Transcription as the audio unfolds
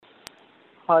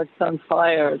hearts on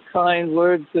fire, kind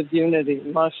words of unity,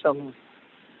 mashallah.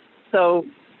 So,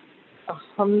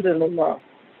 alhamdulillah,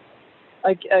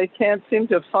 I can't seem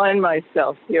to find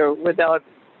myself here without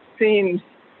seeing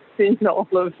all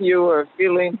of you or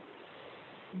feeling,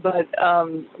 but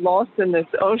lost in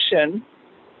this ocean,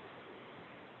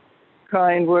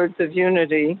 kind words of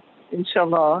unity,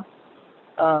 inshallah,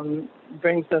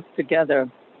 brings us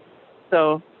together.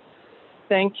 So,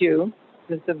 thank you.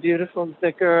 It's a beautiful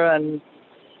zikr, and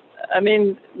I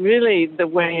mean, really, the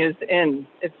way is in.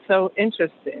 It's so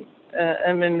interesting.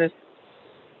 I'm in this,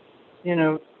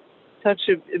 such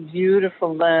a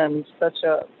beautiful land, such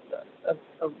a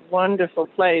wonderful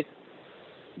place.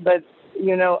 But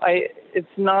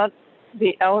it's not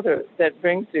the outer that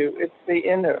brings you; it's the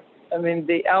inner. I mean,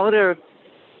 the outer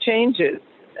changes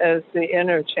as the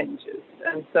inner changes,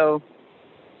 and so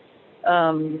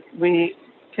we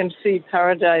can see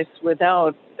paradise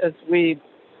without as we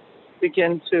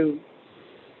begin to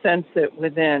sense it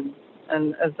within,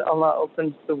 and as Allah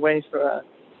opens the way for us.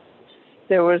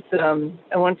 There was,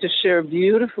 I want to share a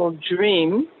beautiful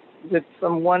dream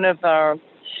from one of our,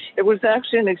 it was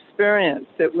actually an experience.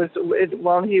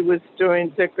 While he was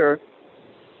doing dhikr,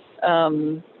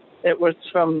 it was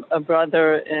from a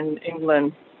brother in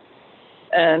England.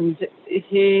 And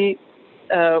he,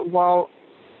 while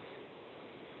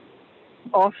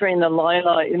offering the La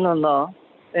ilaha illallah,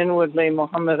 inwardly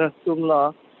Muhammad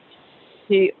Rasulullah,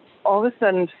 he all of a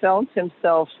sudden felt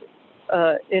himself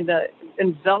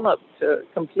enveloped,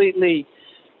 completely,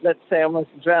 let's say, almost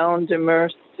drowned,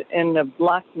 immersed in the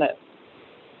blackness.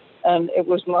 And it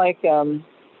was like,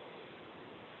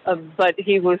 but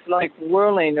he was like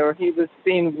whirling, or he was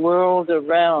being whirled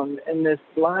around in this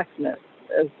blackness,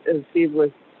 as he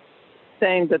was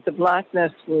saying that the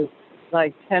blackness was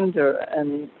like tender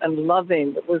and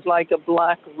loving. It was like a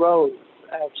black rose,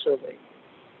 actually.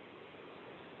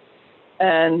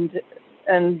 And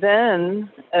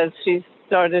then, as she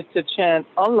started to chant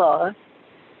Allah,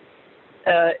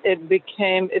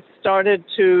 it started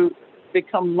to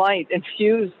become light,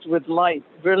 infused with light,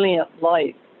 brilliant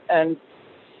light. And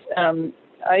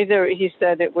he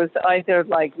said it was either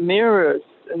like mirrors,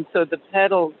 and so the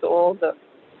petals, all the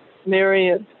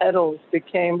myriad petals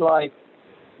became like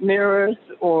mirrors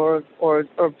or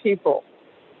people.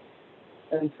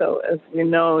 And so, as we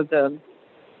know,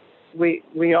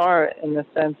 we are, in a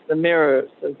sense, the mirror,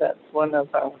 so that's one of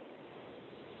our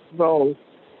roles.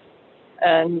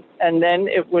 And then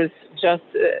it was just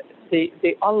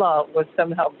the Allah was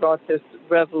somehow brought this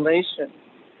revelation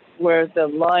where the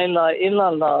La ilaha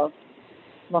illallah,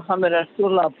 Muhammad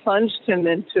Rasulullah, plunged him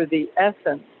into the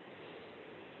essence.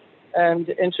 And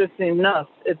interesting enough,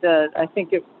 I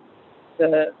think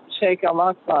the Sheikh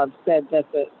Al-Aqab said that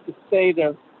the state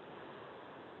of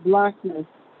blackness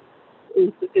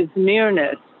is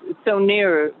nearness. It's so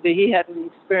near that he had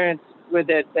an experience with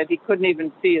it that he couldn't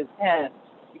even see his hand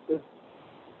because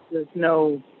there's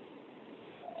no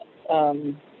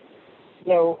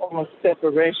almost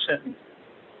separation.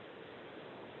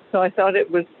 So I thought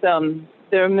it was,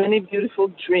 there are many beautiful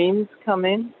dreams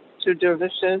coming to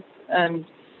dervishes, and,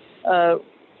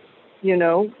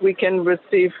 we can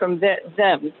receive from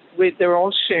them. They're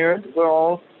all shared. We're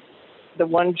all the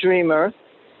one dreamer,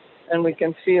 and we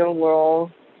can feel we're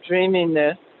all dreaming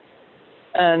this.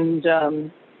 And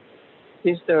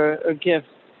these are a gift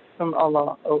from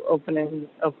Allah, opening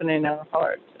our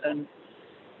heart. And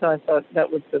so I thought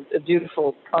that was a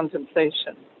beautiful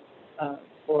contemplation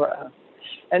for us.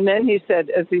 And then he said,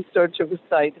 as he started to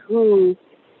recite,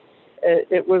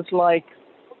 it was like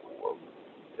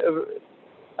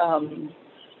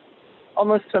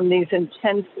almost from these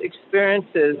intense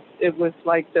experiences, it was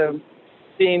like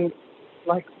being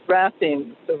like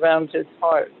wrappings around his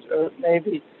heart, or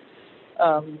maybe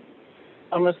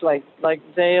almost like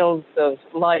veils of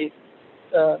light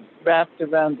wrapped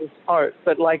around his heart,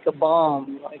 but like a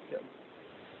balm, like a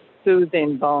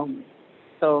soothing balm.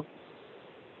 So,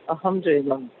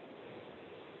 alhamdulillah.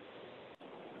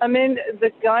 I mean,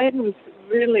 the guidance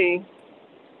really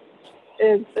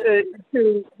is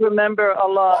to remember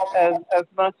Allah as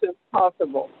much as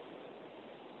possible.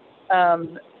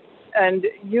 And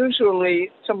usually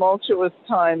tumultuous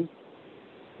times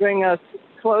bring us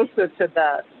closer to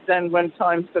that than when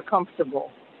times are comfortable.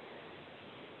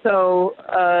 So,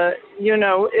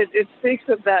 it speaks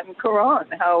of that in Quran,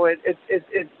 how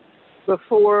it's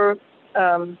before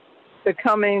the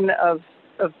coming of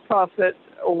prophet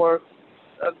or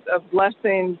of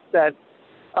blessings that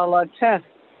Allah tests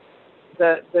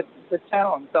the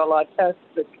towns, Allah tests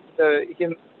the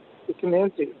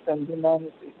communities and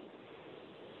humanity.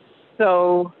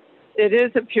 So it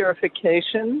is a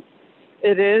purification,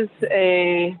 It is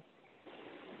a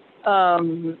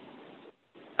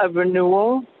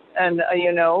renewal, and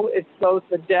it's both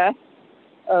the death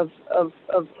of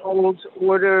old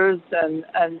orders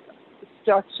and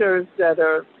structures that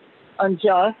are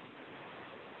unjust,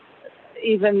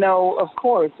 even though, of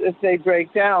course, if they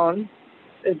break down,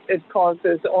 it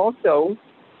causes also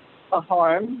a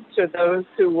harm to those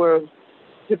who were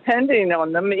depending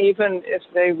on them, even if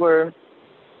they were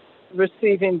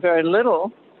receiving very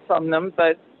little from them.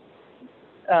 But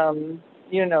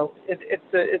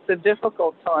it's a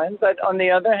difficult time. But on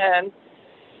the other hand,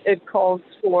 it calls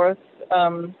forth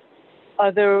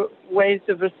other ways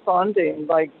of responding,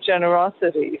 like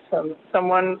generosity from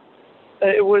someone.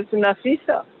 It was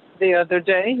Nafisa the other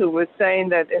day who was saying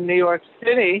that in New York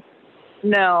City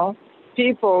now,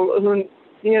 people who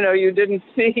you didn't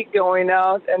see going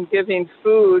out and giving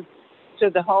food to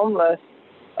the homeless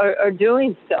are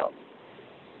doing so.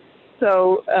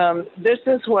 So this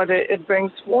is what it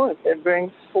brings forth. It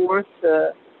brings forth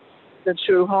the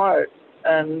true heart,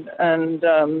 and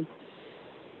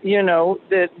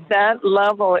that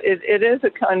level. It is a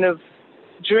kind of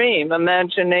dream,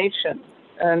 imagination,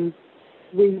 and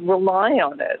we rely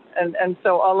on it. And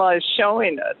so Allah is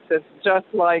showing us. It's just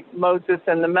like Moses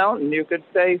and the mountain. You could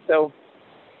say so.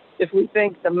 If we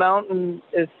think the mountain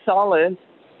is solid,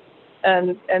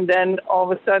 and then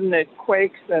all of a sudden it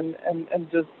quakes and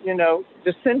just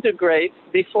disintegrates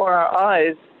before our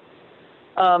eyes,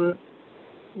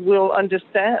 we'll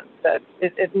understand that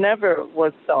it never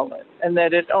was solid, and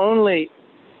that it only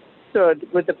stood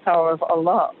with the power of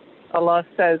Allah. Allah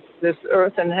says, "This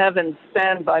earth and heaven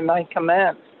stand by my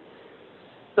command."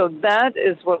 So that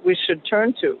is what we should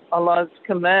turn to, Allah's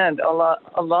command, Allah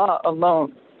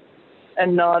alone,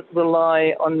 and not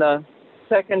rely on the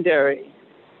secondary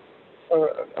or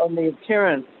on the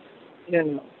appearance,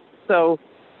 So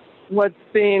what's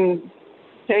being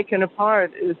taken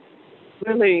apart is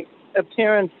really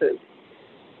appearances.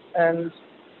 And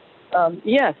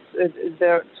yes,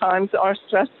 their times are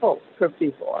stressful for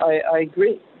people. I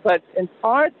agree. But in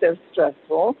part, they're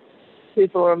stressful.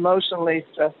 People are emotionally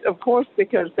stressed, of course,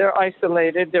 because they're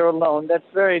isolated, they're alone. That's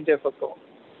very difficult.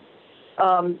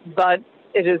 But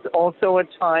it is also a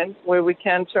time where we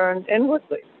can turn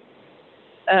inwardly.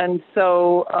 And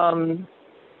so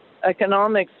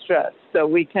economic stress, so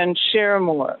we can share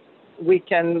more. We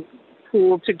can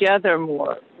pool together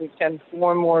more. We can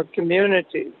form more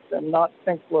communities and not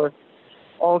think we're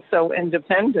also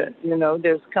independent.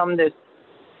 There's come this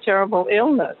terrible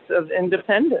illness of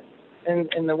independence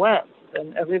in the West,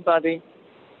 and everybody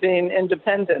being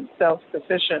independent,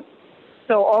 self-sufficient.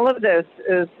 So all of this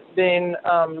is being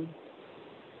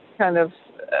kind of,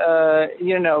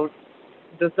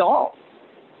 dissolved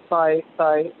by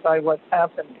what's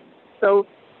happening. So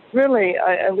really,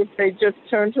 I would say just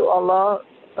turn to Allah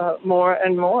more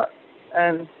and more,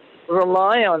 and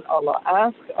rely on Allah.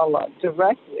 Ask Allah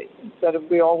directly instead of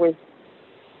we always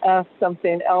ask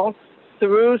something else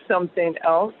through something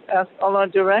else. Ask Allah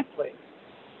directly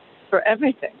for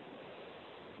everything.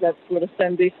 That's what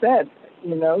Effendi said.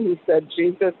 He said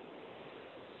Jesus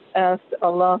asked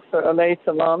Allah for alayhi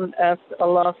salam, asked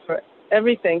Allah for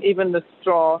everything, even the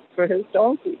straw for his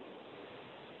donkey.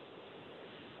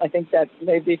 I think that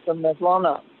may be from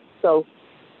Mevlana. So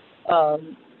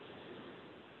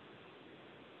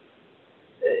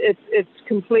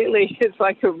it's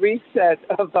like a reset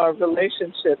of our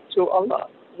relationship to Allah,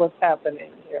 what's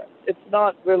happening here. It's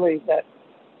not really that,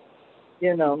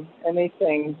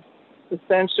 anything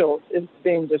essential is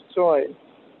being destroyed.